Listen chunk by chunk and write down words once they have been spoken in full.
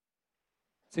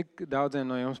Cik daudziem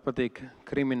no jums patīk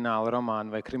krimināla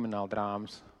romāni vai krimināla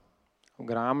drāmas?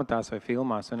 Grāmatās vai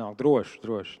filmās vienalga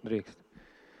droši drīkst.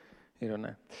 Ir un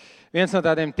ne. Viens no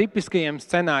tādiem tipiskajiem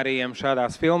scenārijiem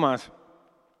šādās filmās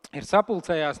ir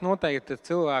sapulcējās noteikta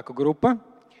cilvēku grupa.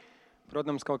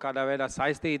 Protams, kaut kādā veidā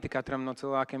saistīti. Katram no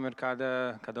cilvēkiem ir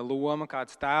kāda loma,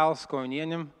 kāds tēls, ko viņi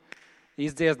ieņem.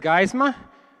 Izdziest gaisma,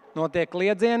 notiek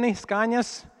kliedzieni,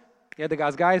 skaņas,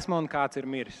 iedegās gaisma un kāds ir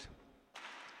miris.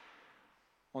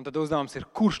 Un tad uzdevums ir,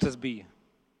 kurš tas bija?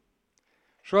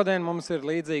 Šodien mums ir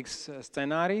līdzīgs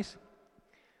scenārijs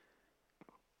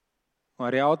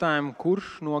ar jautājumu, kurš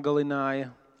nogalināja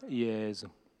Jēzu.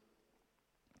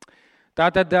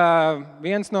 Tātad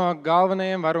viens no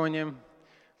galvenajiem varoņiem,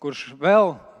 kurš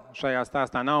vēl šajā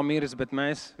stāstā nav miris, bet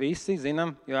mēs visi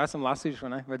zinām, jo esam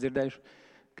lasījuši vai dzirdējuši,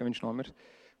 ka viņš nomirs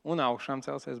un augšām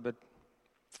celsies, bet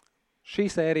šī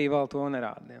sērija vēl to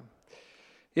nerāda.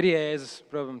 Ir Jēzus,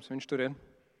 protams, viņš tur ir.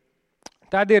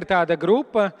 Tad ir tāda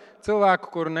grupa cilvēku,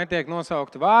 kuru netiek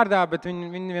nosaukti vārdā, bet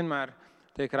viņi vienmēr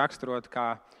tiek raksturoti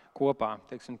kā kopā.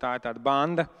 Teiksim, tā ir tāda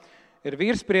banda. Ir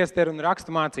virspriesteri un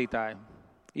rakstu mācītāji.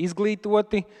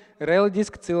 Izglītoti,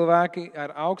 reliģiski cilvēki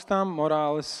ar augstām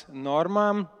morāles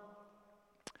normām.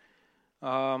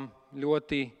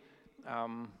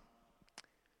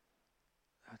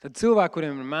 Tad cilvēki,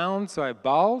 kuriem ir melns vai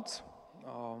balts,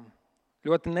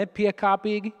 ļoti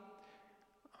nepiekāpīgi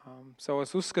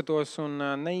savos uzskatos un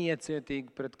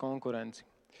neiecietīgi pret konkurenci.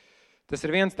 Tas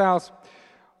ir viens tēls.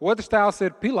 Otrs tēls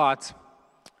ir Pilāts.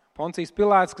 Poncijs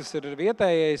Pilāts, kas ir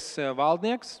vietējais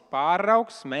valdnieks,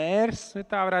 pārraugs, mērs,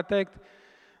 tā varētu teikt.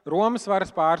 Romas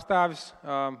varas pārstāvis,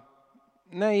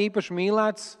 ne īpaši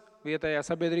mīlēts vietējā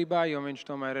sabiedrībā, jo viņš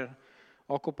tomēr ir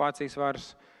okupācijas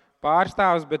varas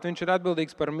pārstāvis, bet viņš ir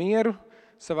atbildīgs par mieru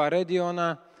savā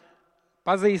reģionā,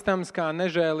 pazīstams kā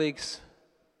nežēlīgs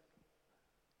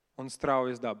un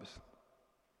straujas dabas.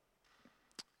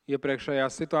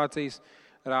 Iepriekšējās situācijas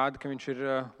rāda, ka viņš ir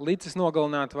licis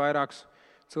nogalināt vairākus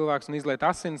cilvēkus un izliet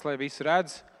asins, lai visi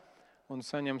redz un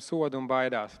saņem sodu un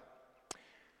baidās.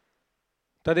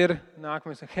 Tad ir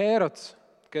nākamais Hērods,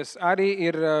 kas arī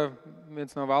ir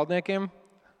viens no valdniekiem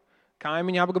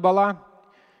kaimiņa apgabalā,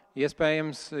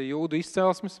 iespējams jūdu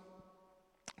izcelsmes.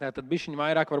 Tātad bišķiņ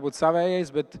vairāk varbūt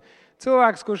savējais, bet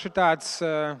cilvēks, kurš ir tāds,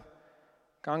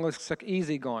 kā angliski saka,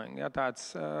 easy going,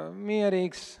 tāds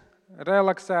mierīgs,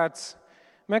 relaksēts,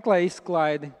 meklē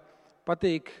izklaidi,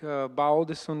 patīk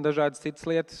baudes un dažādas citas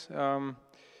lietas.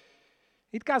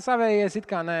 It kā savējais, it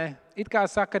kā nē, it kā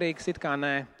sakarīgs, it kā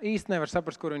nē. Īsti nevar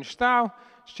saprast, kur viņš stāv.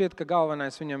 Šķiet, ka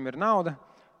galvenais viņam ir nauda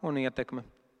un ietekme.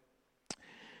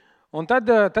 Un tad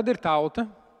ir tauta.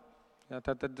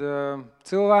 Tad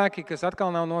cilvēki, kas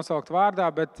atkal nav nosaukt vārdā,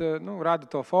 bet rada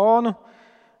to fonu,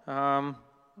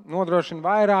 nodrošina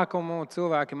vairākumu,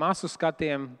 cilvēki masu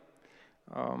skatiem.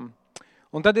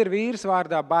 Un tad ir vīrs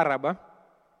vārdā Baraba,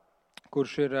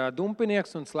 kurš ir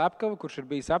dumpinieks un slepkava, kurš ir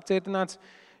bijis apcietināts,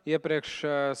 iepriekš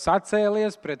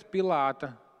sacēlies pret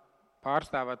Pilāta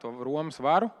pārstāvēto Romas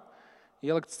varu,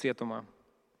 ielikts cietumā.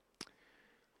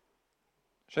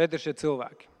 Šeit ir šie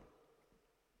cilvēki.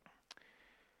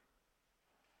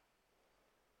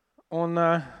 Un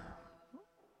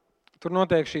tur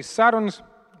notiek šīs sarunas.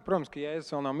 Protams, ka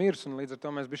Jēzus vēl nav miris, un līdz ar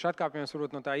to mēs bišķi atkāpjamies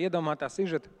varbūt no tā iedomātā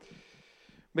sižeta.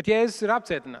 Bet Jēzus ir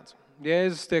apcietināts.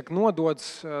 Jēzus tiek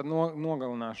nodots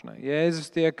nogalināšanai. Jēzus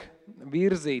tiek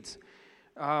virzīts.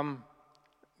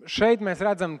 Šeit mēs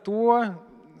redzam to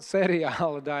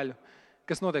seriāla daļu,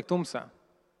 kas notiek tumsā.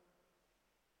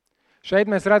 Šeit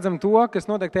mēs redzam to, kas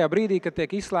notiek tajā brīdī, kad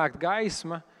tiek izslēgta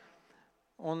gaisma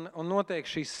un notiek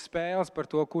šīs spēles par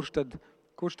to, kurš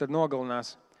tad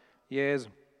nogalinās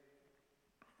Jēzu.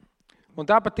 Un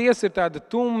tā patiesi ir tāda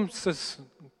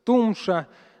tumša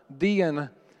diena,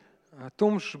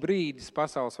 tumšs brīdis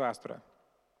pasaules vēsturē.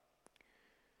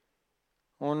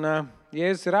 Un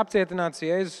Jēzus ir apcietināts,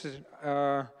 Jēzus ir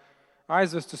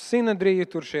aizvests uz Sinedriju,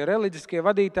 tur šie reliģiskie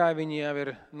vadītāji, viņi jau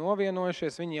ir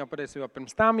novienojušies, viņi jau patiesībā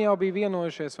pirms tam jau bija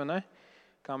vienojušies, vai ne?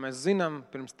 Kā mēs zinām,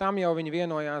 pirms tam jau viņi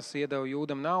vienojās, iedeva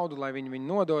jūdam naudu, lai viņi viņu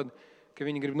nodod, ka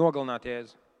viņi grib nogalināt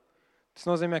Jēzu. Tas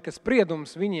nozīmē, ka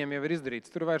spriedums viņiem jau ir izdarīts.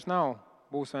 Tur vairs nav,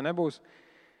 būs vai nebūs.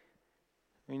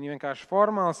 Viņi vienkārši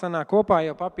formāli sanāk kopā,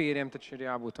 jau papīriem taču ir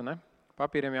jābūt, ne?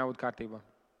 Papīriem jābūt kārtībā.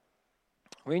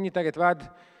 Viņi tagad ved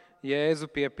Jēzu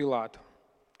pie Pilāta.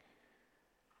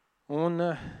 Un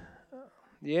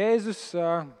Jēzus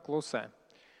klusē.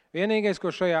 Vienīgais, ko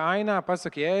šajā ainā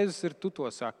pasaka Jēzus, ir tu to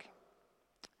saki.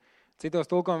 Citos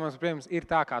tulkojumos, protams, ir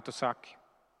tā, kā tu saki.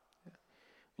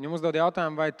 Viņam uzdod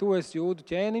jautājumu, vai tu esi jūdu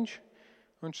ķēniņš?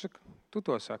 Un viņš saka, tu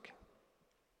to saki.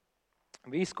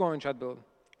 Viss, ko viņš atbild.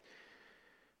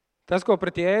 Tas, ko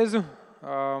pret Jēzu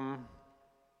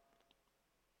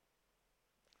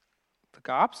tā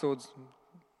kā apsūdz,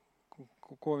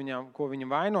 ko viņa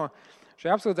vaino,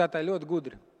 šie apsūdzētāji ļoti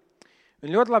gudri.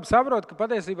 Viņi ļoti labi saprot, ka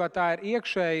patiesībā tā ir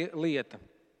iekšēja lieta.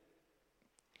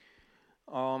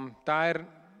 Tā ir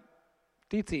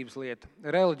ticības lieta,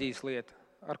 reliģijas lieta,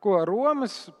 ar ko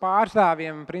Romas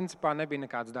pārstāvjiem principā nebija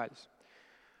nekādas daļas.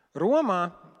 Romā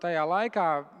tajā laikā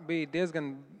bija diezgan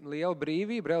liela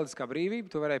brīvība, reliģiskā brīvība.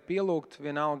 Tu varēji pielūgt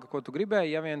vienalga, ko tu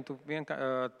gribēji, ja vien tu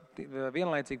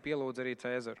vienlaicīgi pielūdz arī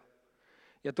Cēzaru.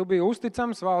 Ja tu biji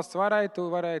uzticams valsts varai, tu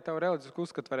varēji, tavu reliģisku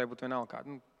uzskatu varēja būt vienalga.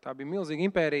 Tā bija milzīga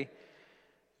impērija,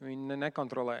 viņi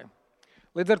nekontrolēja.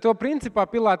 Līdz ar to principā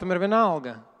Pilātam ir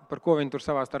vienalga, par ko viņi tur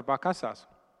savā starpā kasās.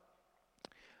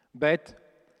 Bet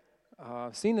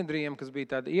Sinedrijiem, kas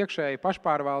bija tāda iekšēja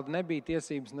pašpārvalde, nebija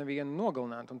tiesības nevienu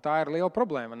nogalināt. Un tā ir liela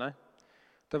problēma, ne?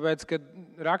 Tāpēc, kad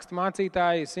raksta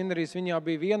mācītāji Sinedrijas, viņi jau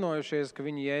bija vienojušies, ka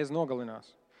viņi Jēzu nogalinās.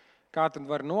 Kā tad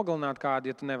var nogalināt kādu,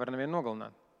 ja tu nevari nevienu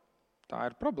nogalināt? Tā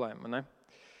ir problēma, ne?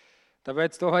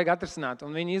 Tāpēc to vajag atrisināt.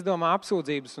 Un viņi izdomā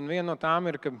apsūdzības, un viena no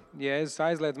tām ir, ka Jēzus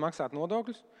aizliedz maksāt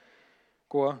nodokļus,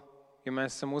 ko, ja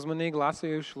mēs esam uzmanīgi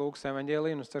lasījuši Lūkas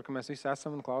evaņģēliju, un es ceru, ka mēs visi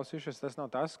esam un klausījušies, tas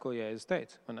nav tas, ko Jēzus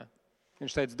teica, vai ne?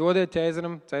 Viņš teica, dodiet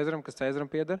Cēzaram, kas Cēzaram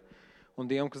pieder, un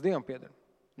Dievam, kas Dievam pieder.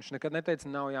 Viņš nekad neteica,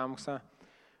 nav jāmaksā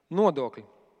nodokļi.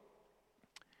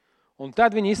 Un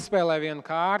tad viņi izspēlē vienu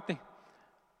kārti,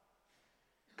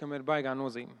 kam ir baigā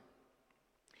nozīme.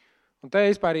 Un te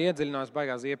vispār iedziļinās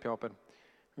baigā ziepjauperi.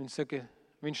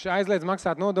 Viņš aizliedz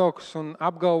maksāt nodokļus un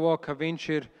apgalvo, ka viņš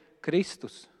ir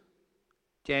Kristus,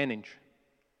 ķēniņš.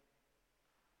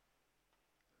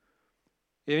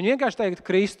 Ja viņi vienkārši teikt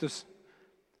Kristus,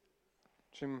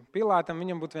 šim Pilātam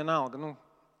viņam būtu vienalga.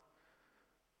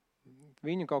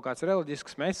 Viņu kaut kāds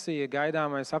reliģisks mesija,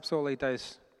 gaidāmais,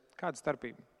 apsolītais, kāda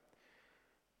starpība.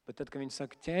 Bet tad, kad viņi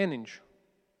saka ķēniņš,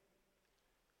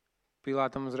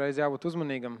 Pilātam uzreiz jābūt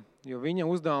uzmanīgam, jo viņa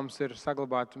uzdevums ir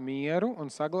saglabāt mieru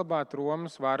un saglabāt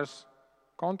Romas varas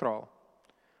kontroli.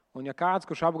 Un ja kāds,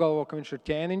 kurš apgalvo, ka viņš ir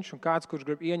ķēniņš, un kāds, kurš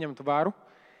grib ieņemt varu,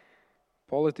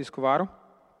 politisku varu,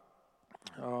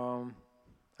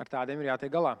 ar tādiem ir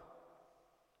jātiek galā.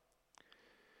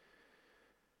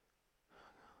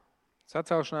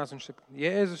 Sacelšanās, viņš saka,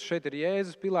 Jēzus, šeit ir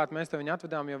Jēzus, Pilāti, mēs te viņu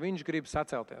atvedām, jo viņš grib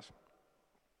sacelties.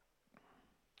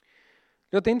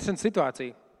 Ļoti interesanta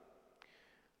situācija.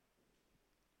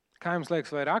 Kā jums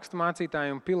liekas, vai raksta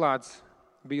mācītāji un Pilāts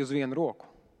bija uz vienu roku?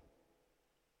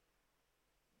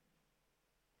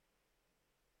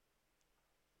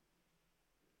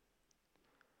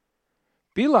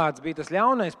 Pilāts bija tas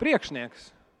ļaunais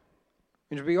priekšnieks.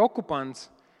 Viņš bija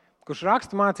okupants, kurš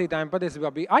raksta mācītājiem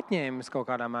patiesībā bija atņēmis kaut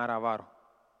kādā mērā varu.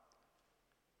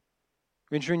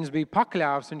 Viņš viņus bija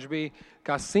pakļāvis, viņš bija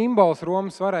kā simbols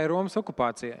Romas varai, Romas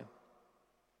okupācijai.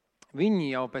 Viņi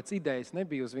jau pēc idejas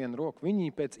nebija uz vienu roku.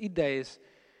 Viņi pēc idejas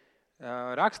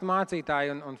raksta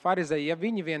mācītāji un farizēji, ja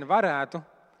viņi vien varētu,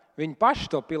 viņi paši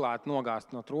to Pilātu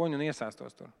nogāzt no troņa un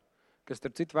iesēstos tur. Kas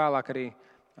tur citu vēlāk arī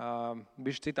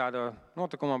bišķi citādā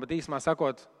notikumā, bet īsumā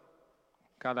sakot,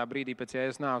 kādā brīdī pēc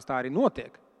Jēzus nāves tā arī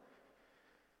notiek.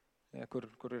 Ja, kur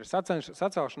ir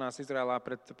sacelšanās Izrēlā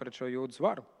pret šo jūdas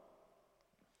varu.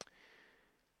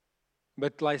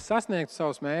 Bet, lai sasniegtu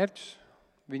savus mērķus,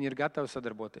 viņi ir gatavi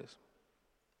sadarboties.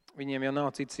 Viņiem jau nav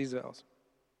citas izvēles.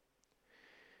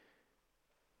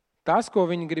 Tas, ko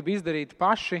viņi grib izdarīt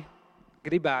paši,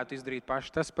 gribētu izdarīt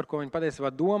paši, tas, par ko viņi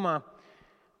patiesībā domā,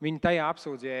 viņi tajā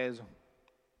apsūdz Jēzu.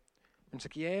 Viņš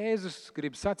saka, Jēzus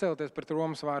grib sacelties pret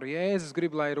Romas varu. Jēzus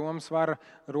grib, lai Romas vara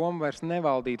Roma vairs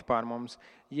nevaldītu pār mums.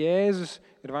 Jēzus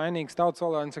ir vainīgs tautas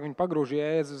valodā. Viņš saka, viņi pagrūž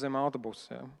Jēzu zem autobusu.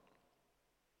 Ja.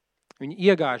 Viņi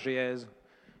iegāž Jēzu.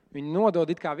 Viņi nodod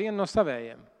it kā vienu no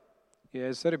savējiem.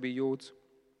 Jēzus arī bija jūds.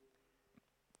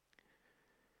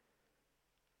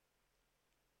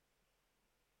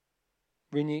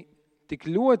 Viņi tik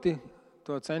ļoti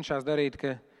to cenšas darīt,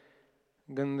 ka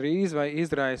gan rīz vai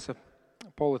izraisa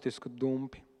politisku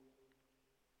dumpi.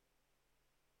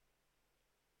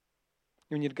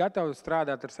 Viņi ir gatavi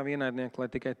strādāt ar savu ienaidnieku, lai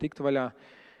tikai tiktu vaļā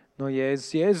no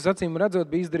Jēzus. Jēzus acīm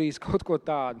redzot bija izdarījis kaut ko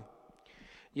tādu.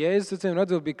 Jēzus acīm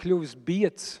redzot bija kļuvis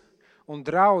biedds un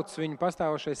drauds viņu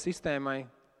pastāvošai sistēmai,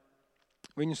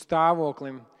 viņu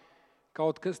stāvoklim,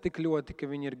 kaut kas tik ļoti, ka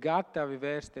viņi ir gatavi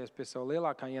vērsties pie savu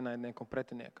lielākā ienaidnieka un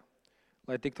pretinieka,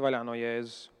 lai tiktu vaļā no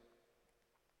Jēzus.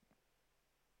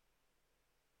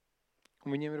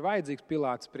 Un viņiem ir vajadzīgs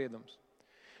Pilāta spriedums.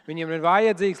 Viņiem ir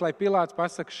vajadzīgs, lai Pilāts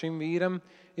pasaka, šim vīram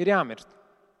ir jāmirst.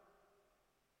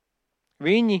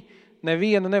 Viņi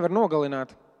nevienu nevar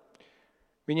nogalināt.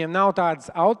 Viņiem nav tādas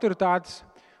autoritātes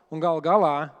un galu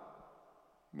galā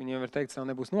Viņiem var teikt, savu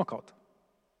nebūs nokaut.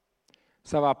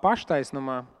 Savā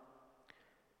paštaisnumā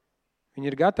viņi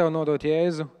ir gatavi nodot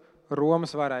Jēzu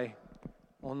Romas varai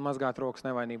un mazgāt rokas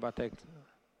nevainībā teikt,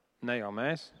 ne jau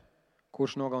mēs.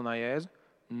 Kurš nogalināja Jēzu?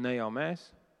 Ne jau mēs.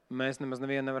 Mēs nemaz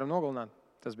nevienu nevaram nogalināt.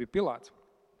 Tas bija Pilāts.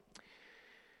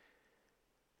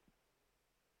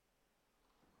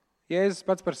 Jēzus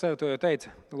pats par sevi to jau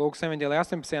teica. Lūkas evaņģēlijā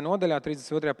 18. nodaļā,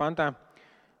 32. pantā.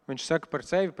 Viņš saka par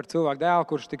sevi, par cilvēku dēlu,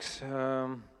 kurš tiks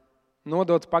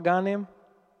nodots pagāniem.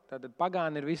 Tātad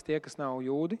pagāni ir visi tie, kas nav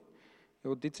jūdi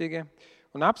ticīgie.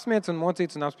 Un apsmiets un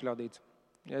mocīts un apspļaudīts.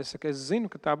 Ja es saku, es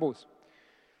zinu, ka tā būs.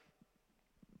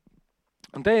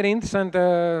 Un te ir interesanta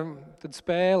tad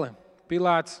spēle.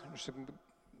 Pilāts, viņš saka,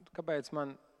 kāpēc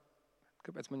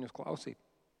man jūs klausīt?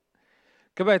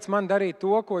 Kāpēc man darīt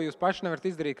to, ko jūs paši nevarat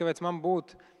izdarīt? Kāpēc man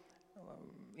būt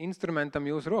instrumentam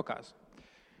jūsu rokās?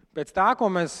 Pēc tā, ko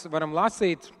mēs varam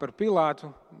lasīt par Pilātu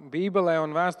Bībelē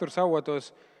un vēstures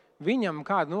avotos, viņam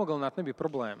kādu nogalināt nebija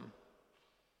problēma.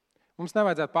 Mums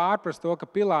nevajadzētu pārprast to, ka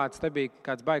Pilāts te bija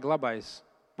kāds baigi labais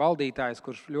valdītājs,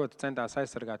 kurš ļoti centās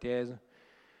aizsargāt Jēzu.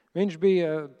 Viņš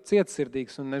bija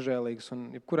cietsirdīgs un nežēlīgs, un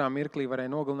jebkurā mirklī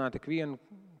varēja nogalināt ikvienu,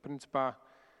 principā,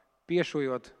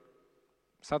 piešujot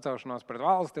sacelšanos pret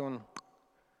valsti un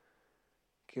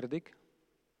kirdik.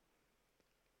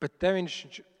 Bet te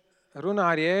viņš runā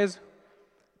ar Jēzu.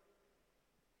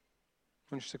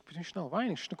 Viņš saka, viņš nav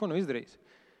vainīgs, viņš neko nav izdarījis.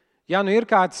 Ja nu ir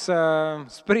kāds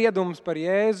spriedums par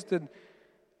Jēzu,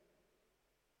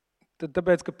 tad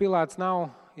tāpēc, ka Pilāts nav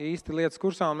īsti lietas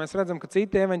kursā, un mēs redzam, ka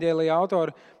citi evaņģēlija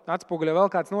autori atspoguļo vēl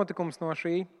kāds notikums no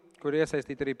šī, kur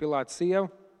iesaistīta arī Pilāta sieva,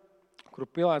 kuru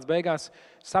Pilāts beigās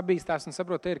sabīstās un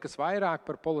saprot, te ir kas vairāk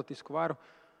par politisku varu.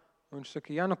 Un viņš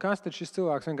saka, ja nu kas, tad šis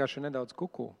cilvēks vienkārši ir nedaudz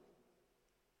kuku.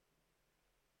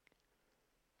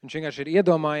 Viņš vienkārši ir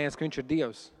iedomājies, ka viņš ir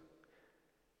Dievs.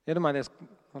 Iedomājieties,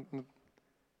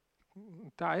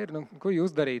 tā ir, ko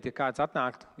jūs darīt, ja kāds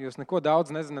atnāktu? Jūs neko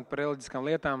daudz nezināt par reliģiskām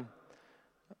lietām.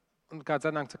 Un kāds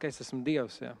atnāk, saka, es esmu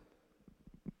Dievs. Ja.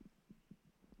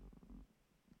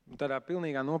 Tādā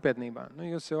pilnīgā nopietnībā.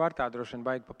 Jūs jau ar tā droši vien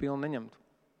baigi pa pilnu neņemt.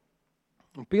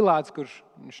 Un Pilāts, kurš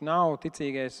viņš nav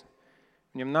ticīgais,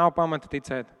 viņam nav pamata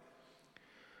ticēt.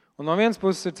 Un no vienas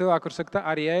puses ir cilvēki, kurš saka,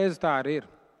 arī Jēzus tā arī ir.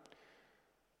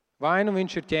 Vai nu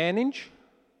viņš ir ķēniņš,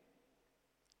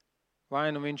 vai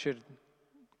nu viņš ir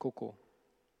kuku.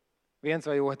 Viens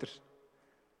vai otrs.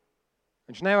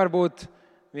 Viņš nevar būt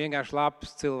vienkārši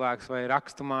labs cilvēks vai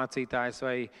rakstu mācītājs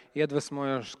vai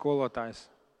iedvesmojošs skolotājs.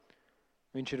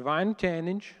 Viņš ir vai nu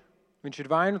ķēniņš, viņš ir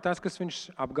vai nu tas, kas viņš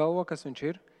apgalvo, kas viņš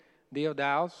ir, Dieva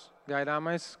dēls,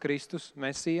 gaidāmais Kristus,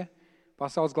 Mesija,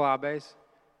 pasaules glābējs,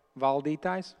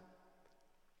 valdītājs,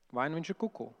 vai nu viņš ir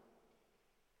kuku.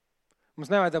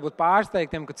 Mums nevajadzētu būt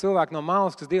pārsteigtiem, ka cilvēki no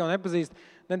malas, kas Dievu nepazīst,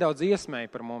 nedaudz iesmēja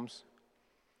par mums.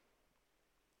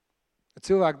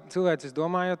 Cilvēcis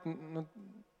domājot,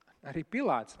 arī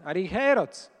Pilāts, arī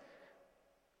Hērods,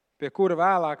 pie kura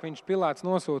vēlāk viņš Pilāts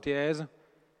nosūta Jēzu.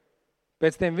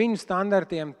 Pēc tiem viņu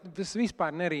standartiem tas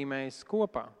vispār nerīmējas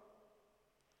kopā.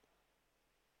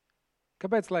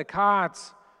 Kāpēc, lai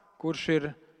kāds, kurš ir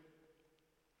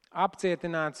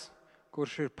apcietināts,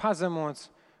 kurš ir pazemots,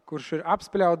 kurš ir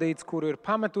apspļaudīts, kuru ir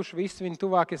pametuši visi viņa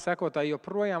tuvākie sekotāji,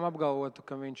 joprojām apgalvotu,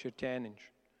 ka viņš ir ķēniņš?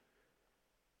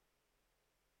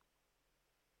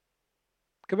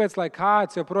 Kāpēc, lai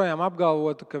kāds joprojām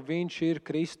apgalvotu, ka viņš ir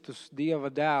Kristus, Dieva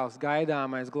dēls,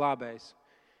 gaidāmais glābējs?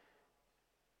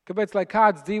 Kāpēc, lai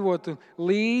kāds dzīvotu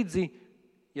līdzi,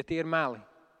 ja tie ir meli?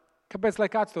 Kāpēc, lai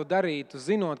kāds to darītu,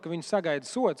 zinot, ka viņu sagaida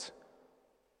sods?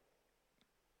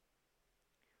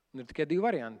 Un ir tikai divi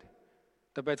varianti.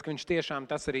 Tāpēc, ka viņš tiešām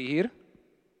tas arī ir,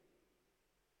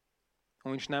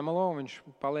 un viņš nemelo, un viņš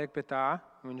paliek pie tā,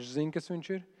 un viņš zina, kas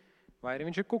viņš ir, vai arī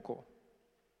viņš ir kuku.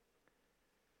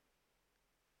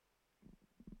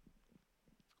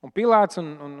 Un Pilāts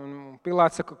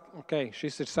saka, ok,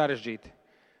 šis ir sarežģīti.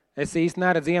 Es īsti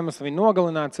neredzu iemeslu viņu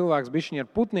nogalināt, cilvēks bišķiņi ar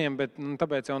putniem, bet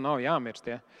tāpēc jau nav jāmirst.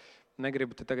 Ja?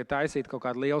 Negribu te tagad taisīt kaut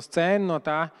kādu lielu scēnu no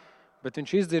tā, bet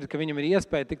viņš izdzird, ka viņam ir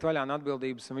iespēja tikt vaļā no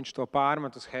atbildības, un viņš to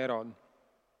pārmet uz Herodu.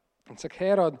 Viņš saka,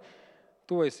 Herod,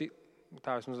 tu esi,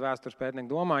 tā vismaz vēstures pētnieki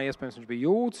domā, iespējams viņš bija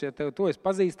jūds, ja tu esi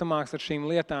pazīstamāks ar šīm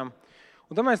lietām.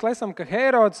 Un tad mēs lasām, ka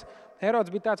Herods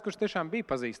bija tāds, kurš tiešām bija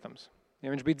pazīstams. Ja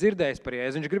viņš bija dzirdējis par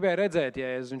Jēzu, viņš gribēja redzēt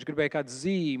Jēzu, viņš gribēja kādu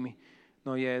zīmi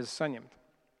no Jēzus saņemt.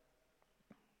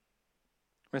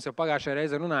 Mēs jau pagājušajā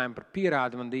reizē runājam par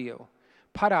pierādi man Dievu.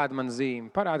 Parādi man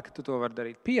zīmi, parādi, ka tu to vari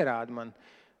darīt. Pierādi man,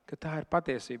 ka tā ir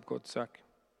patiesība, ko tu saki.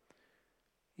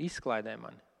 Izklaidē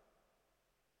mani.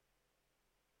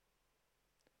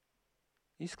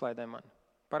 Izklaidē mani.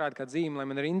 Parādi kādu zīmi, lai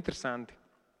man ir interesanti.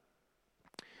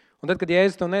 Un tad, kad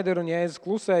Jēzus to nedara un Jēzus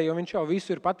klusē, jo viņš jau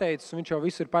visu ir pateicis un viņš jau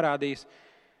visu ir parādījis,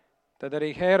 tad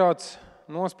arī Hērods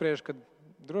nospriež, ka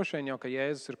droši vien jau, ka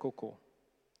Jēzus ir kuku.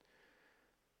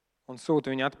 Un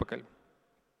sūta viņu atpakaļ.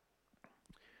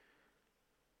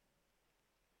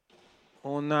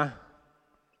 Un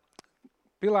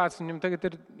Pilāts viņam tagad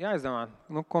ir jāizdomā,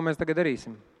 ko mēs tagad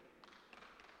darīsim.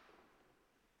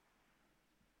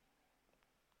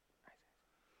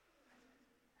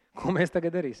 Ko mēs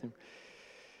tagad darīsim?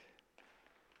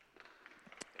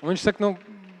 Un viņš saka,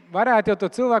 varētu jau to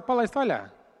cilvēku palaist vaļā.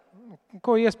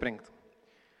 Ko iespringt?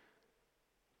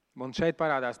 Un šeit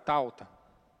parādās tauta.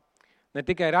 Ne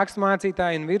tikai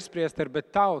rakstmācītāji un virspriesteri,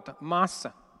 bet tauta, masa.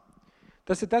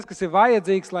 Tas ir tas, kas ir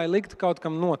vajadzīgs, lai liktu kaut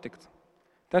kam notikt.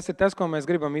 Tas ir tas, ko mēs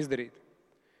gribam izdarīt.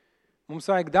 Mums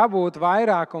vajag dabūt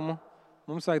vairākumu,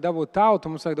 mums vajag dabūt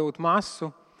tautu, mums vajag dabūt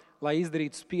masu, lai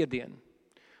izdarītu spiedienu.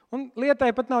 Un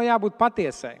lietai pat nav jābūt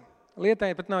patiesai.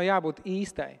 Lietai pat nav jābūt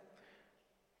īstai.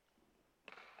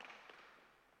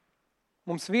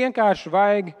 Mums vienkārši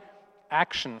vajag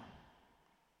action.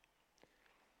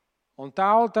 Un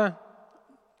tauta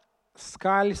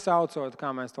skaļi saucot, kā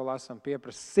mēs to lasām,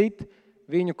 pieprasa, sit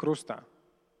viņu krustā.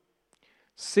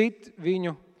 Sit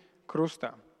viņu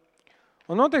krustā.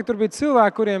 Un noteikti tur bija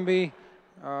cilvēki, kuriem bija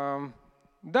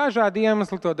dažādi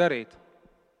iemesli to darīt.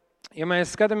 Ja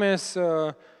mēs skatāmies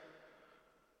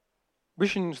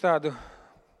bišķiņu uz tādu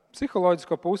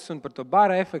psiholoģisko pusi un par to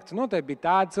bara efektu, noteikti bija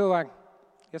tādi cilvēki,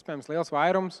 iespējams liels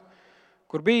vairums,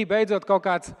 kur bija beidzot kaut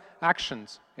kāds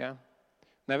actions. Ja?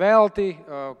 Nevelti,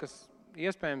 kas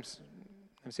iespējams,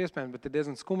 bet ir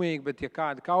diezgan skumīgi, bet ja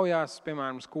kādi kaujās,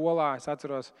 piemēram, skolā, es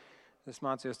atceros, es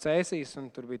mācījos Cēsīs, un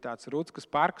tur bija tāds Rudskas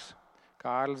parks, kā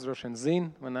Ārlis droši vien zina,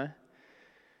 vai ne?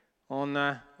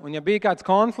 Un ja bija kāds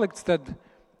konflikts, tad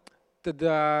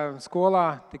skolā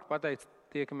tika pateikts,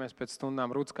 tiekamies pēc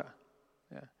stundām Rudskā.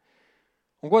 Ja?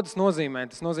 Un ko tas nozīmē?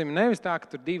 Tas nozīmē nevis tā, ka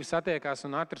tur divi satiekās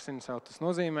un atrasina savu. Tas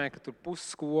nozīmē, ka tur pusi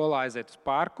skola aiziet uz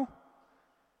parku,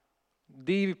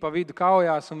 divi pa vidu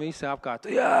kaujās un visi apkārt.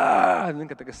 Jā!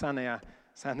 Kā tagad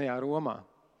senajā Romā.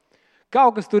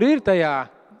 Kaut kas tur ir tajā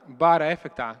bara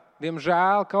efektā.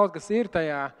 Diemžēl kaut kas ir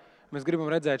tajā, mēs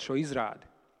gribam redzēt šo izrādi.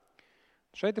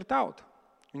 Šeit ir tauta.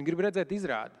 Viņi grib redzēt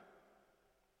izrādi.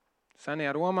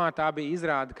 Senajā Romā tā bija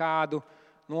izrāde kādu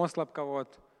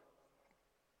noslapkavot.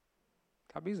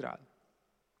 Tā bija izrāde.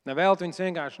 Nevēlti viņus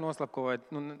vienkārši noslapkoja,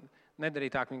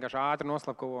 nedarīja tā, ka vienkārši ātri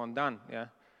noslapkoja un dan. Ja?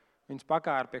 Viņus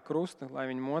pakāra pie krusta, lai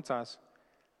viņi mocās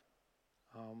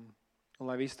un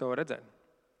lai visi to redzētu.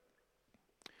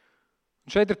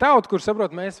 Un šeit ir tauta, kur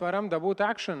saprot, mēs varam dabūt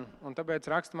action, un tāpēc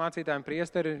rakstmācītājiem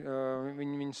priesteri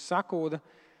viņus sakūda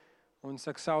un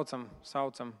saka,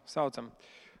 saucam.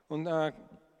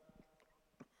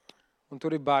 Un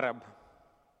tur ir Baraba.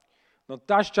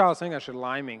 Tas čāls vienkārši ir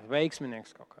laimīgs,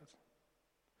 veiksminieks kaut kāds.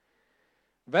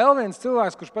 Vēl viens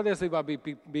cilvēks, kurš patiesībā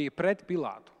bija pret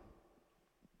Pilātu.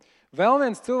 Vēl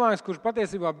viens cilvēks, kurš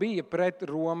patiesībā bija pret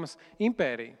Romas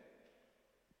impēriju.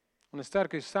 Un es ceru,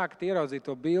 ka jūs sākat ieraudzīt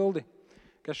to bildi,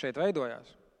 kas šeit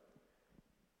veidojās.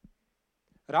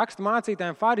 Raksta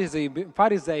mācītājiem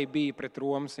farizēji bija pret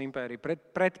Romas impēriju,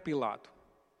 pret Pilātu.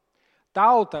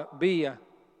 Tauta bija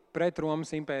pret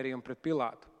Romas impēriju un pret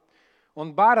Pilātu.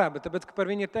 Un Baraba, tāpēc, ka par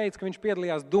viņu ir teicis, ka viņš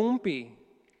piedalījās dumpī,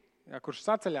 kurš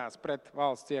saceļās pret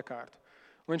valsts iekārtu.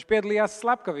 Un viņš piedalījās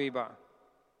slepkavībā.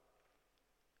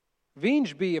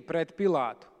 Viņš bija pret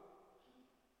Pilātu.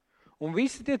 Un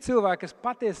visi tie cilvēki, kas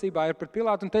patiesībā ir pret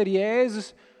Pilātu, un te ir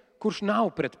Jēzus, kurš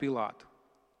nav pret Pilātu.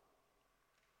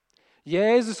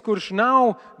 Jēzus, kurš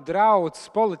nav drauds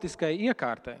politiskai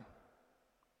iekārtai.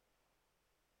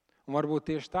 Un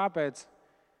varbūt tieši tāpēc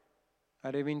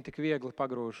arī viņi tik viegli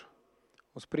pagrūž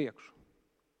uz priekšu.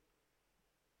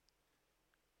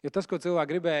 Jo tas, ko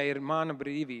cilvēki gribēja, ir mana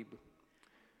brīvība.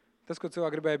 Tas, ko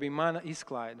cilvēki gribēja, bija mana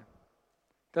izklaide.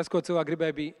 Tas, ko cilvēki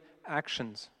gribēja, bija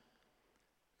actions.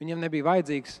 Viņam nebija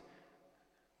vajadzīgs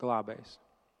glābējs.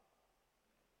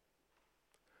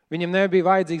 Viņam nebija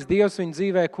vajadzīgs Dievs viņa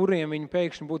dzīvē, kuriem viņi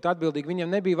pēkšņi būtu atbildīgi.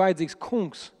 Viņam nebija vajadzīgs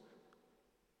kungs.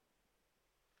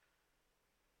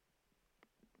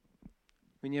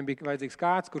 Viņiem bija vajadzīgs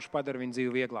kāds, kurš padara viņu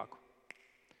dzīvi vieglāku.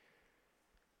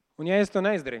 Un Jēzus to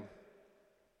neizdarīja.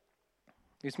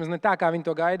 Vismaz ne tā, kā viņi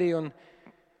to gaidīja. Un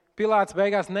Pilāts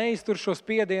beigās neiztur šo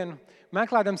spiedienu.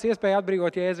 Meklēdams iespēju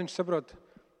atbrīvot Jēzu, viņš saprot,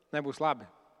 nebūs labi.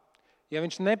 Ja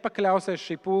viņš nepakļausies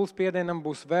šī pūles spiedienam,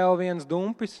 būs vēl viens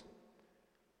dumpis.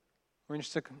 Viņš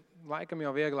saka, laikam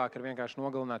jau vieglāk ir vienkārši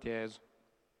nogalināt Jēzu.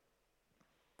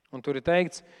 Un tur ir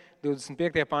teikts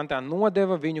 25. pantā,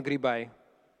 nodeva viņu gribai.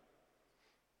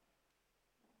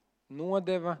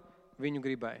 Nodeva viņu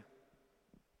gribai.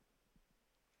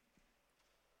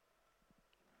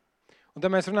 Un te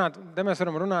mēs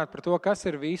varam runāt par to, kas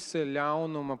ir visa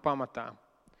ļaunuma pamatā.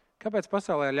 Kāpēc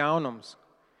pasaulē ir ļaunums?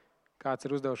 Kāds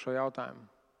ir uzdevis šo jautājumu?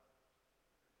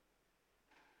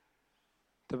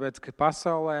 Tāpēc, ka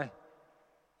pasaulē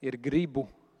ir gribu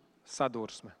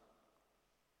sadursme.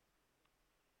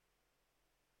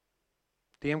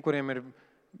 Tiem, kuriem ir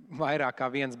vairāk kā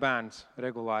viens bērns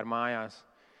regulāri mājās,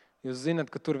 jūs zinat,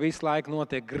 ka tur visu laiku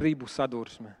notiek gribu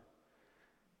sadursme.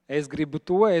 Es gribu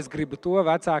to,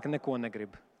 vecāki neko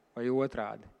negrib, vai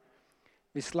otrādi.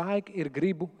 Visu laiku ir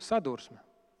gribu sadursme.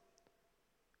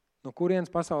 No kurienes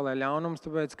pasaulē ļaunums?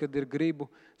 Tāpēc, kad ir gribu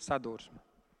sadursme.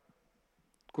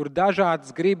 Kur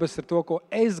dažādas gribas ar to, ko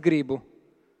es gribu,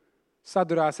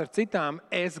 sadurās ar citām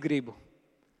es gribu.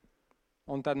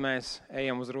 Un tad mēs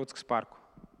ejam uz Rūtskas parku.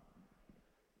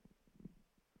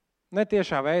 Ne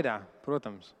tiešā veidā,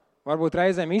 protams. Varbūt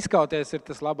reizēm izkauties ir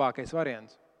tas labākais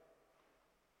variants.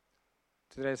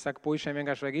 Citreiz saka, puišiem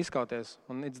vienkārši vajag izkauties,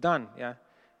 un it's done. Ja?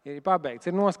 Ir pabeigts,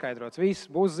 ir noskaidrots, viss,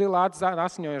 būs zilā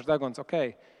asiņojošs deguns, ok,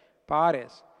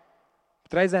 pāries.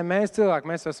 Bet reizēm mēs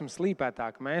cilvēki, mēs esam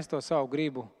slīpētāki, mēs to savu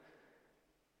gribu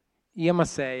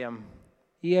iemasējam,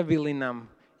 ievilinam,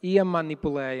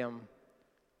 iemanipulējam.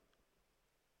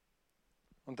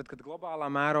 Un tad, kad globālā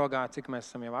mērogā, cik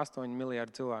mēs esam jau 8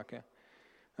 miljardi cilvēki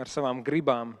ar savām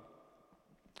gribām.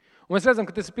 Un mēs redzam,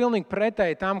 ka tas ir pilnīgi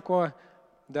pretēji tam, ko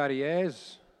dara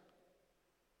Jēzus.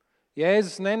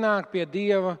 Jēzus nenāk pie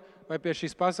Dieva vai pie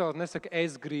šīs pasaules, nesaka,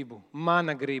 es gribu,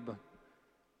 mana griba.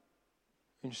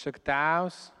 Viņš saka,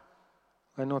 Tēvs,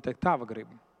 lai notiek tava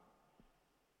griba.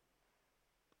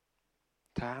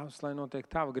 Tēvs, lai notiek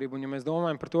tava griba. Un ja mēs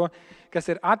domājam par to, kas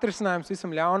ir atrisinājums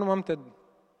visam ļaunumam, tad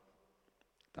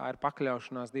tā ir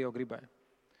pakļaušanās Dieva gribai.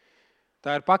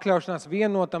 Tā ir pakļaušanās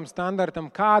vienotam standartam,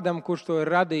 kādam, kurš to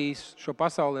ir radījis, šo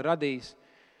pasauli ir radījis.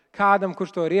 Kādam,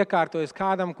 kurš to ir iekārtojis,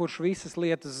 kādam, kurš visas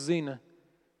lietas zina.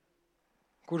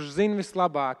 Kurš zina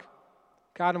vislabāk.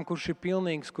 Kādam, kurš ir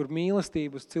pilnīgs, kur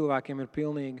mīlestība uz cilvēkiem ir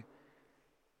pilnīga.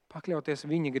 Pakļauties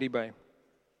viņa gribai.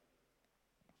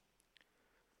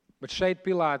 Bet šeit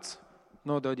Pilāts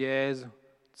nodod Jēzu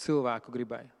cilvēku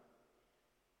gribai.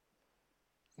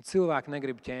 Un cilvēki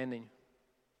negrib ķēniņu.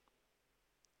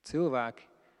 Cilvēki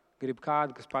grib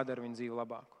kādu, kas padara viņu dzīvi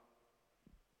labāku.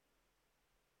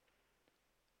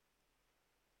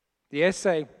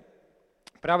 Jesai,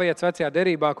 pravietis vecajā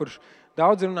derībā, kurš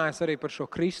daudz runājas arī par šo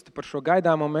Kristu, par šo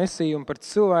gaidāmo Mesiju un par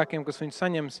cilvēkiem, kas viņu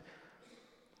saņems,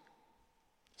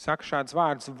 saka šādus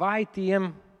vārdus: vai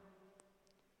tiem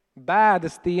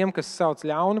bēdas tiem, kas sauc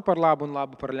ļaunu par labu un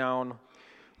labu par ļaunu,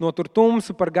 notur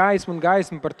tumsu par gaismu un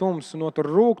gaismu par tumsu, notur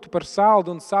rūgtu par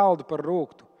saldu un saldu par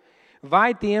rūgtu,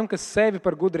 vai tiem, kas sevi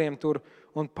par gudriem tur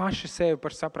un paši sevi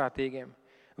par saprātīgiem,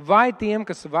 vai tiem,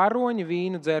 kas varoņu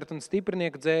vīnu dzert un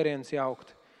stiprinieku dzērienus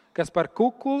jaukt, kas par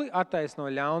kukuli attaisno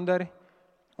ļaundari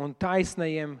un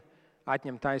taisnajiem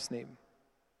atņem taisnību.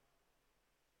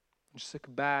 Viņš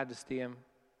saka, bēdas tiem.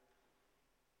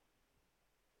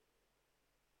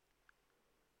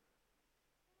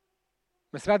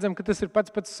 Mēs redzam, ka tas ir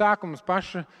pats sākums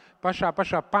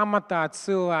pašā pamatā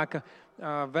cilvēka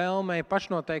vēlmei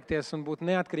pašnoteikties un būt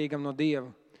neatkarīgam no Dieva.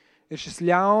 Ir šis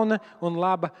ļauna un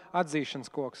laba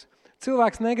atzīšanas koks.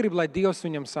 Cilvēks negrib, lai Dievs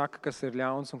viņam saka, kas ir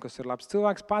ļauns un kas ir labs.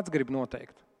 Cilvēks pats grib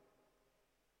noteikt.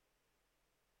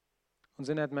 Un,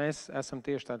 ziniet, mēs esam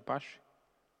tieši tādi paši.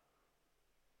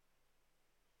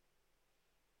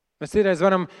 Mēs citreiz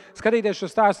varam skatīties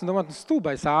šo stāstu un domāt,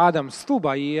 stulbais Ādams,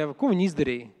 stulbā Ieva, ko viņi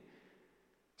izdarīja?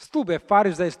 Stulbie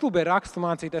farizēji, stulbie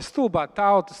raksturmācītāji, stulbā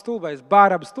tauta, stulbais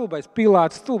Barabas, stulbais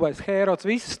Pilāts, stulbais Hērods,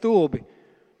 visi stulbi.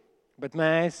 Bet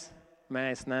mēs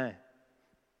nē.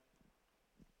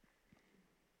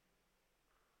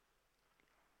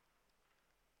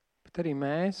 Bet arī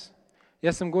mēs,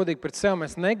 ja esam godīgi pret sevi,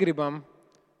 mēs negribam,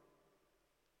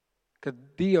 ka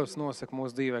Dievs nosaka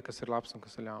mūsu dzīvē, kas ir labs un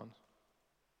kas ir ļauns.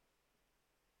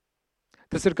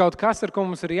 Tas ir kaut kas, ar ko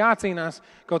mums ir jācīnās,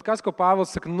 kaut kas, ko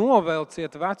Pāvils saka,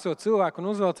 novelciet veco cilvēku un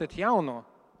uzvelciet jauno.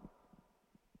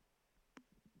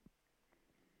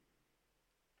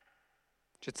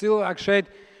 Šie cilvēki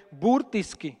šeit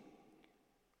burtiski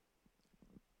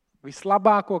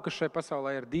vislabāko, kas šai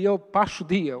pasaulē ir, Dievu, pašu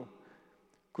Dievu,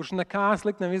 kurš nekā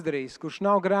slikti nav izdarījis, kurš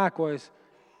nav grēkojis,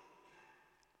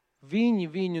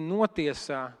 viņi viņu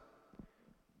notiesā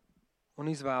un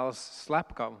izvēlas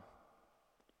slepkavu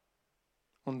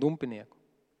un dumpinieku.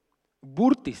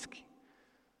 Burtiski.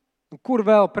 Kur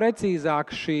vēl precīzāk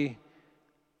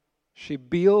šī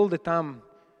bilde tam,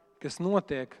 kas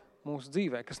notiek mūsu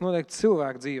dzīvē, kas notiek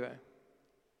cilvēku dzīvē.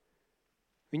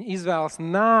 Viņi izvēlas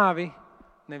nāvi,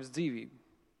 nevis dzīvību.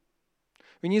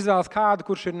 Viņi izvēlas kādu,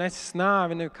 kurš ir nesis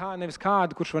nāvi, nevis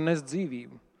kādu, kurš var nest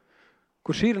dzīvību.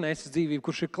 Kurš ir nesis dzīvību,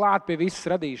 kurš ir klāt pie visas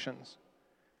radīšanas.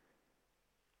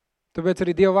 Tāpēc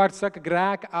arī Dieva vārds saka,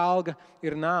 grēka alga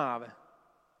ir nāve.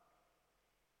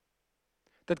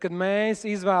 Tad, kad mēs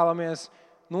izvēlamies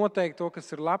noteikt to,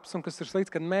 kas ir labs un kas ir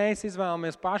slikts, kad mēs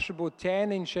izvēlamies paši būt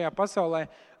ķēniņi šajā pasaulē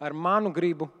ar manu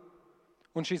gribu,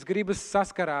 un šīs gribas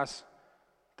saskarās,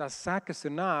 tās sekas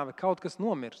ir nāve, kaut kas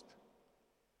nomirst.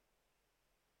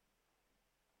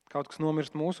 Kaut kas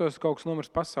nomirst mūsos, kaut kas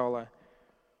nomirst pasaulē.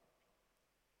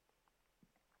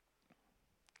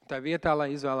 Tā vietā,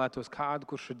 lai izvēlētos kādu,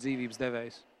 kurš ir dzīvības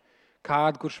devējs,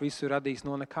 kādu, kurš visu radīs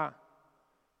no nekā.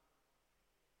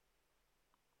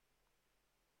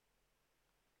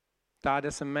 Tādi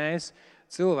esam mēs,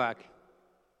 cilvēki.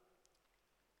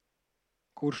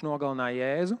 Kurš nogalināja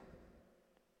Jēzu?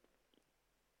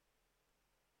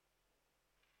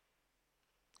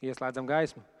 Ieslēdzam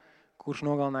gaismu. Kurš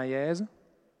nogalināja Jēzu?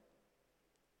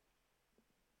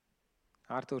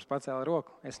 Artūrs pacēla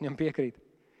roku. Es viņam piekrītu.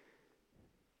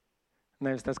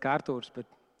 Nevis tas kā Artūrs, bet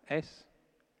es.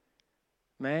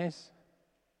 Mēs.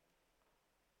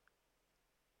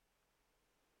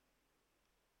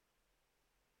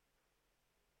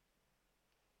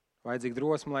 Vajadzīga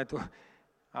drosme, lai to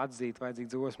atzītu, vajadzīga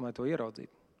drosme, lai to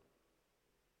ieraudzītu.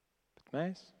 Bet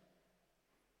mēs.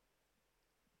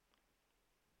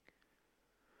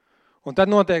 Un tad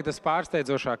notiek tas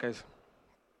pārsteidzošākais,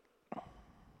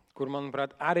 kur,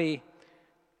 manuprāt, arī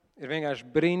ir vienkārši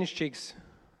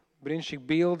brīnišķīga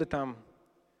bilde tam,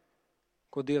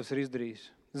 ko Dievs ir izdarījis.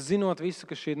 Zinot visu,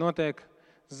 kas šī notiek,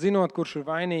 zinot, kurš ir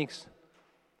vainīgs,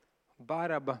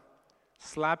 Baraba,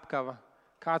 slepkava,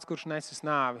 kāds, kurš nesis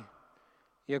nāvi,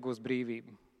 iegūst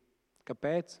brīvību.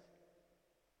 Kāpēc?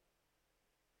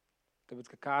 Tāpēc,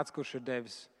 ka kāds, kurš ir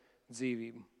devis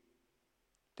dzīvību,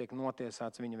 tiek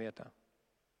notiesāts viņa vietā.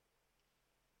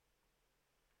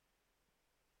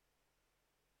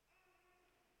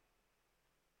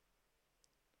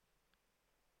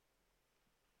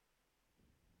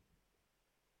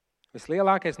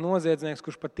 Vislielākais noziedznieks,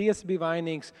 kurš patiesi bija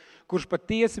vainīgs, kurš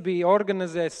patiesi bija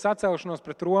organizējis sacelšanos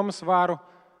pret Romas varu,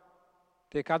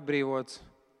 tiek atbrīvots,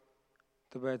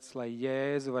 tāpēc, lai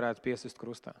Jēzu varētu piesist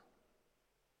krustā.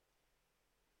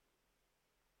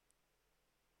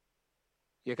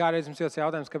 Ja kādreiz jums jūtas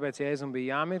jautājums, kāpēc Jēzum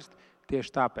bija jāmirst,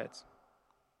 tieši tāpēc.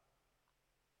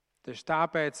 Tieši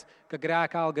tāpēc, ka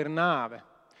grēka alga ir nāve.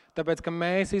 Tāpēc, ka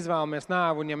mēs izvēlamies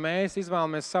nāvi, un ja mēs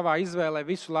izvēlamies savā izvēlē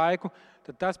visu laiku,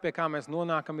 tad tas, pie kā mēs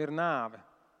nonākam, ir nāve.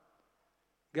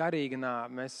 Garīga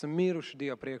nāve. Mēs esam miruši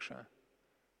Dieva priekšā.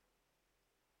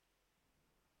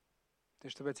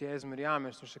 Tieši tāpēc Jēzum ir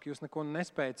jāmirst. Viņš saka, jūs neko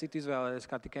nespējat citu izvēlēties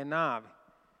kā tikai nāvi.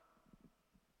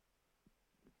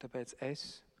 Tāpēc es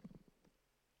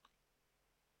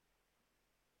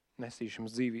nesīšu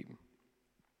jums dzīvību.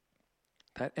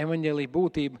 Tā ir evaņģēlija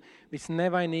būtība,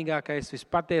 visnevainīgākais,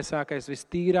 vispatiesākais,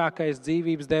 vistīrākais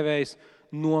dzīvības devējs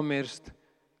nomirst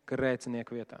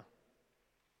grēcinieku vietā.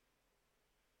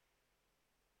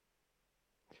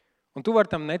 Un tu vari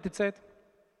tam neticēt,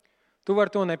 tu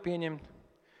vari to nepieņemt,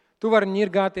 tu vari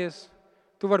ņirgāties,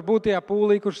 tu vari būt tajā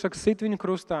pūlī, kurš saka sit viņu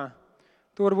krustā.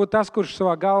 Tu vari būt tas, kurš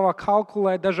savā galvā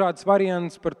kalkulē dažādas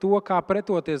variantus par to, kā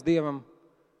pretoties Dievam.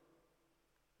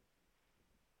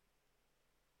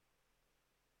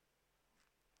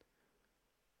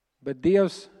 Bet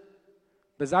Dievs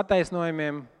bez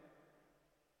attaisnojumiem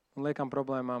un liekam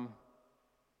problēmām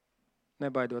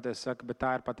nebaidoties saka, bet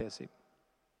tā ir patiesība.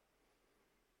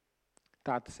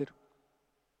 Tā tas ir.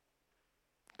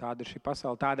 Tāda ir šī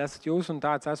pasaule. Tāda esat jūs un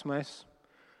tāds esmu es.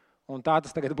 Un tā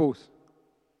tas tagad būs.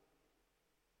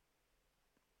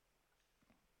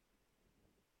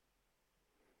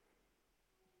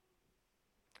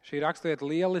 Šī raksturvieta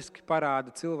lieliski parāda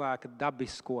cilvēka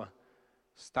dabisko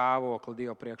stāvokli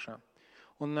Dievu priekšā.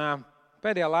 Un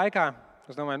pēdējā laikā,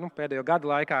 es domāju, pēdējo gadu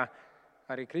laikā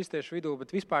arī kristiešu vidū,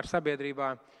 bet vispār sabiedrībā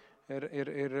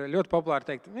ir ļoti populāri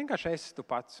teikt, vienkārši esi tu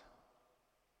pats.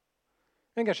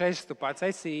 Vienkārši esi tu pats,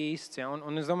 esi īsts. Ja?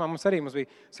 Un es domāju, mums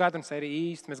bija svētdienas arī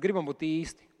īsti. Mēs gribam būt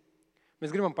īsti.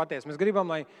 Mēs gribam patiesi. Mēs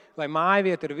gribam, lai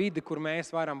mājvieta ir vide, kur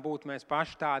mēs varam būt mēs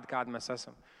paši tādi, kādi mēs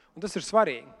esam. Un tas ir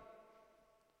svarīgi.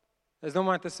 Es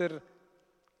domāju,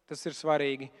 tas ir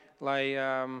svarīgi, lai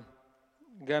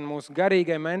gan mūsu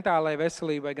garīgai, mentālai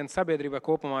veselībai, gan sabiedrībai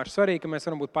kopumā ir svarīgi, ka mēs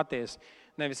varam būt patiesi.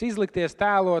 Nevis izlikties,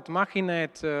 tēlot,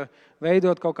 mahinēt,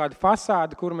 veidot kaut kādu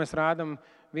fasādi, kuru mēs rādam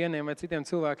vieniem vai citiem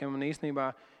cilvēkiem, un īstenībā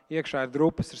iekšā ir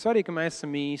drupas. Ir svarīgi, ka mēs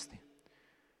esam īsti.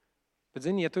 Bet,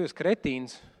 zini, ja tu esi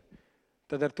kretīns,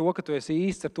 tad ar to, ka tu esi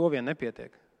īsts, ar to vien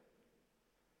nepietiek.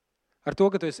 Ar to,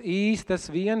 ka tu esi īsts, tas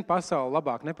vien pasauli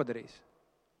labāk nepadarīs.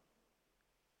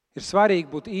 Ir svarīgi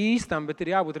būt īstam, bet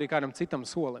ir jābūt arī kādam citam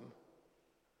solim.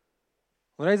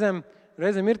 Un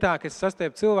reizēm ir tā, ka es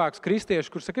sastiepu cilvēkus,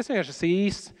 kristiešus, kurš saka, es vienkārši esmu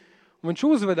īsts. Un viņš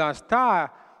uzvedās tā,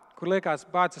 kur liekas,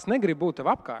 pats es negribu būt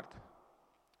tev apkārt.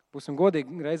 Būsim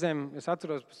godīgi, reizēm es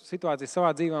atceros situācijas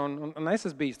savā dzīvē, un es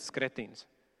esmu bijis tas kretīns.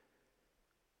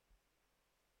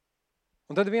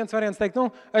 Un tad viens variants teikt,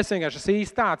 es vienkārši esmu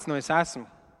īsti tāds, es esmu.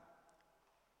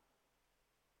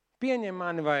 Pieņem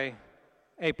mani vai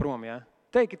ej prom, ja?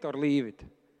 Take it or leave it.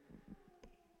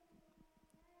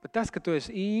 Bet tas, ka tu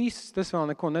esi īsts, tas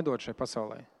vēl neko nedod šai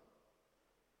pasaulē.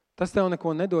 Tas tev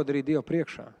neko nedod arī Dievu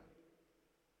priekšā.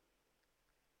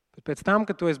 Bet pēc tam,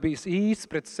 kad tu esi bijis īsts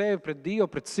pret sevi, pret Dievu,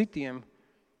 pret citiem,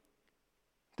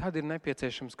 tad ir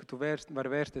nepieciešams, ka tu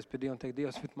vari vērsties pie Dievu un teikt,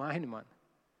 Dievs, bet maini mani.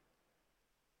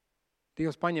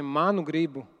 Dievs paņem manu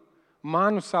gribu,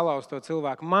 manu salauzto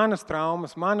cilvēku, manas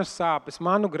traumas, manas sāpes,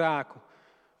 manu grēku,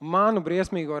 manu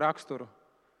briesmīgo raksturu.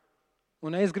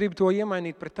 Un es gribu to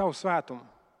iemainīt pret tavu svētumu.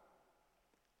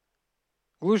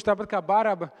 Gluži tāpat kā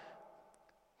Baraba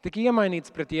tika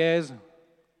iemainīts pret Jēzu.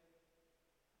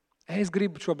 Es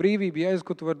gribu šo brīvību, Jēzu,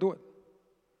 ko tu vari dot.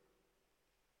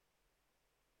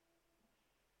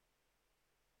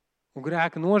 Un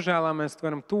grēka nožēlā mēs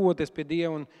varam tuvoties pie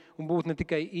Dieva un būt ne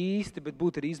tikai īsti, bet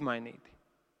būt arī izmainīti.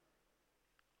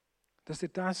 Tas ir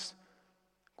tas,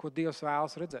 ko Dievs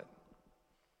vēlas redzēt.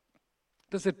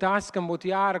 Tas ir tas, kam būtu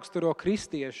jāraksturo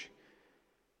kristieši,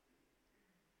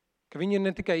 ka viņi ir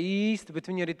ne tikai īsti, bet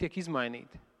viņi arī tiek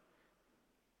izmainīti.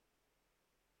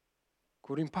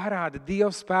 Kur viņi parāda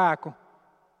Dieva spēku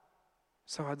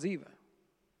savā dzīvē.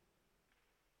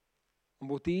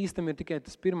 Un būt īstam ir tikai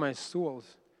tas pirmais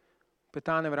solis. Pie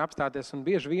tā nevar apstāties. Un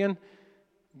bieži vien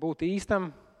būt īstam,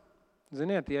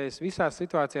 ziniet, ja es visās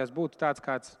situācijās būtu tāds,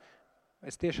 kāds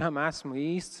es tiešām esmu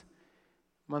īsts,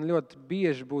 man ļoti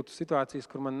bieži būtu situācijas,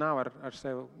 kur man nav ar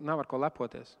sevi, nav ar ko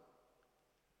lepoties.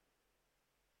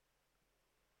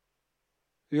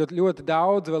 Ļoti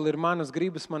daudz vēl ir manas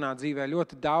gribas manā dzīvē,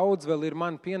 ļoti daudz vēl ir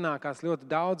man pienākās, ļoti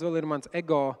daudz vēl ir mans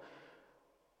ego,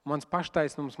 mans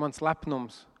paštaisnums, mans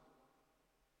lepnums.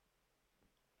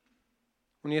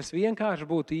 Un ja es vienkārši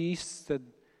būtu īsts, tad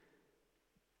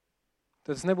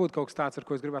tas nebūtu kaut kas tāds, ar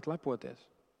ko es gribētu lepoties.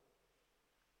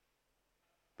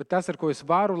 Bet tas, ar ko es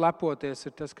varu lepoties,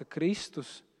 ir tas, ka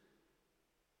Kristus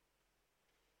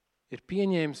ir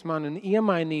pieņēmis mani un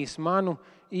iemainījis manu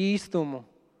īstumu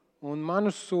un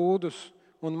manus sūdus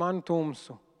un manu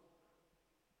tumsu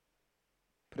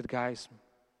pret gaismu,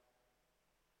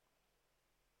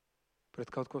 pret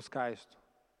kaut ko skaistu.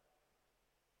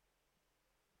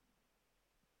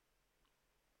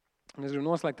 Un es gribu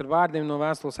noslēgt ar vārdiem no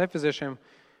vēstules Efeziešiem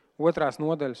 2.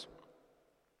 nodaļas.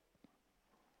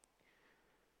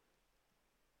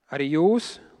 Arī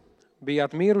jūs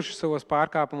bijāt miruši savos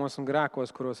pārkāpumos un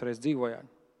grēkos, kuros reiz dzīvojāt.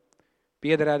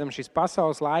 Piederēdam šīs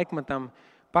pasaules laikmetam,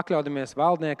 pakļaudamies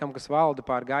valdniekam, kas valda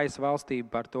pār gaisa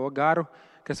valstību, pār to garu,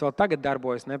 kas vēl tagad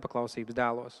darbojas nepaklausības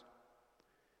dēlos.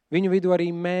 Viņu vidū arī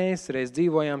mēs reiz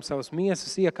dzīvojām savas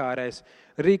miesas iekārēs,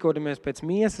 rīkodamies pēc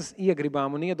miesas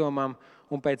iegribām un iedomām,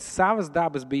 un pēc savas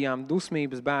dabas bijām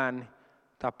dusmības bērni,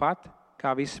 tāpat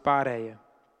kā visi pārējie.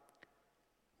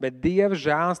 Bet Dieva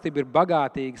žēlstība ir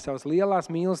bagātīga savas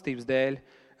lielās mīlestības dēļ,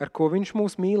 ar ko viņš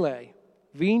mūs mīlēja.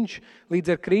 Viņš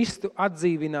līdz ar Kristu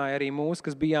atdzīvināja arī mūs,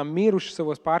 kas bijām miruši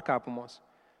savos pārkāpumos.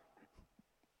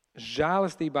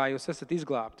 Žēlastībā jūs esat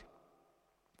izglābti.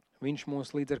 Viņš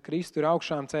mūs līdz ar Kristu ir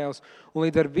augšām cēlis un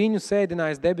līdz ar viņu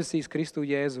sēdinājis debesīs Kristu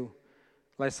Jēzu,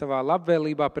 lai savā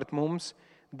labvēlībā pret mums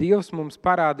Dievs mums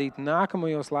parādītu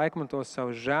nākamajos laikmetos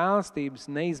savu žēlastības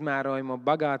neizmērojamo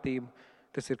bagātību,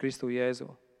 kas ir Kristu Jēzu.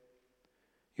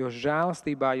 Jo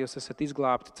žēlastībā jūs esat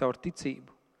izglābti caur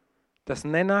ticību. Tas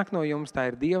nenāk no jums, tā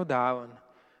ir Dieva dāvana.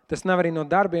 Tas nav arī no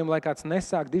darbiem, lai kāds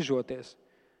nesāk dižoties.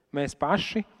 Mēs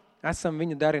paši esam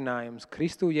viņa darinājums,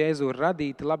 Kristu Jēzu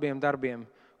radīti labiem darbiem,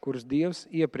 kurus Dievs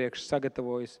iepriekš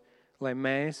sagatavojas, lai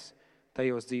mēs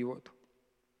tajos dzīvotu.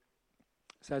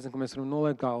 Es aicinu, ka mēs varam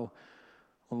noliekt galvu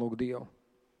un lūgt Dievu.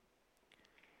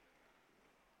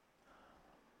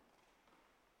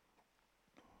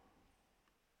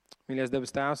 Mīļais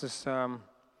debes Tēvs, es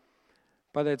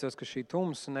pateicos, ka šī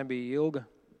tumsa nebija ilga.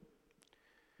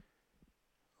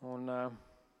 Un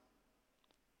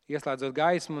ieslēdzot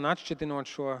gaismu un atšķitinot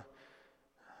šo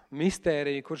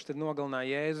mistēriju, kurš tad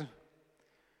nogalināja Jēzu,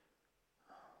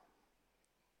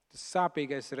 tas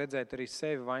sāpīgais ir redzēt arī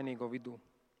sevi vainīgo vidū.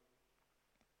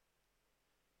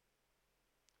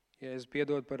 Jēzu,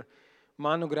 piedod par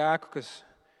manu grēku,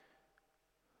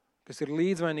 kas ir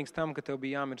līdzvainīgs tam, ka tev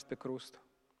bija jāmirst pie krusta.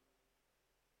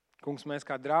 Kungs, mēs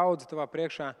kā draudzi tavā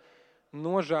priekšā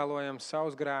nožēlojam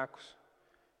savus grēkus.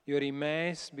 jo arī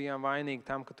mēs bijām vainīgi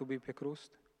tam, ka tu biji pie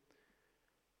krusta.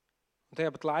 Un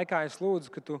tajā pat laikā es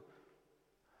lūdzu, ka tu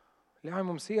ļauj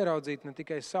mums ieraudzīt ne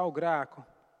tikai savu grēku,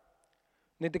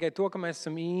 ne tikai to, ka mēs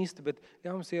esam īsti, bet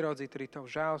ļauj mums ieraudzīt arī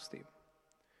tavu žēlstību.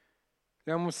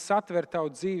 Ļauj mums satvert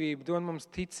tavu dzīvību, dod mums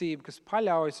ticību, kas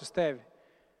paļaujas uz tevi,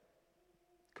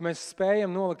 ka mēs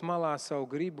spējam nolikt malā savu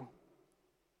gribu,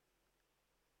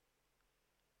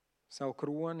 savu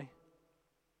kroni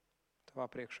tavā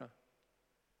priekšā.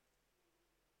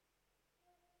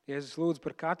 Jēzus, lūdzu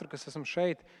par katru, kas esam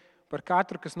šeit, par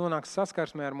katru, kas nonāks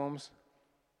saskarsmē ar mums,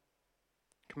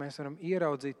 ka mēs varam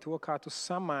ieraudzīt to, kā tu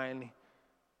samaini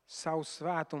savu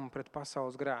svētumu pret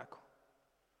pasaules grēku.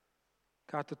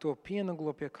 Kā tu to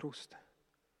pienaglo pie krusta.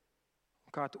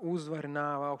 Un kā tu uzvari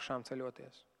nāvi augšām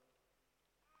ceļoties.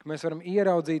 Ka mēs varam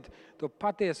ieraudzīt to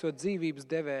patieso dzīvības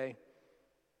devēju.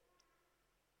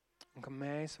 Un ka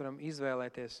mēs varam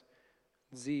izvēlēties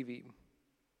dzīvību.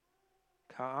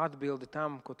 Kā atbildi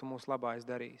tam, ko tu mūsu labā esi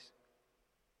darījis.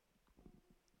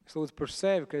 Es lūdzu par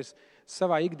sevi, ka es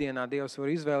savā ikdienā, Dievs,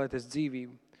 varu izvēlēties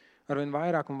dzīvību. Arvien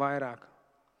vairāk un vairāk.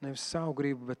 Nevis savu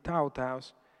gribu, bet tavu,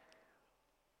 Tēvs.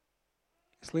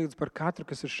 Es lūdzu par katru,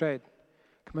 kas ir šeit,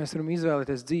 ka mēs varam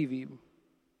izvēlēties dzīvību.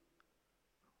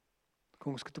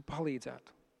 Kungs, ka tu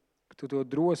palīdzētu, ka tu to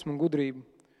drosmu un gudrību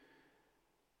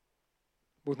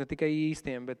būt ne tikai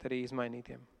īstiem, bet arī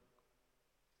izmainītiem.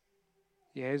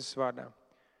 Jēzus vārdā.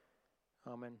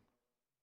 Amen.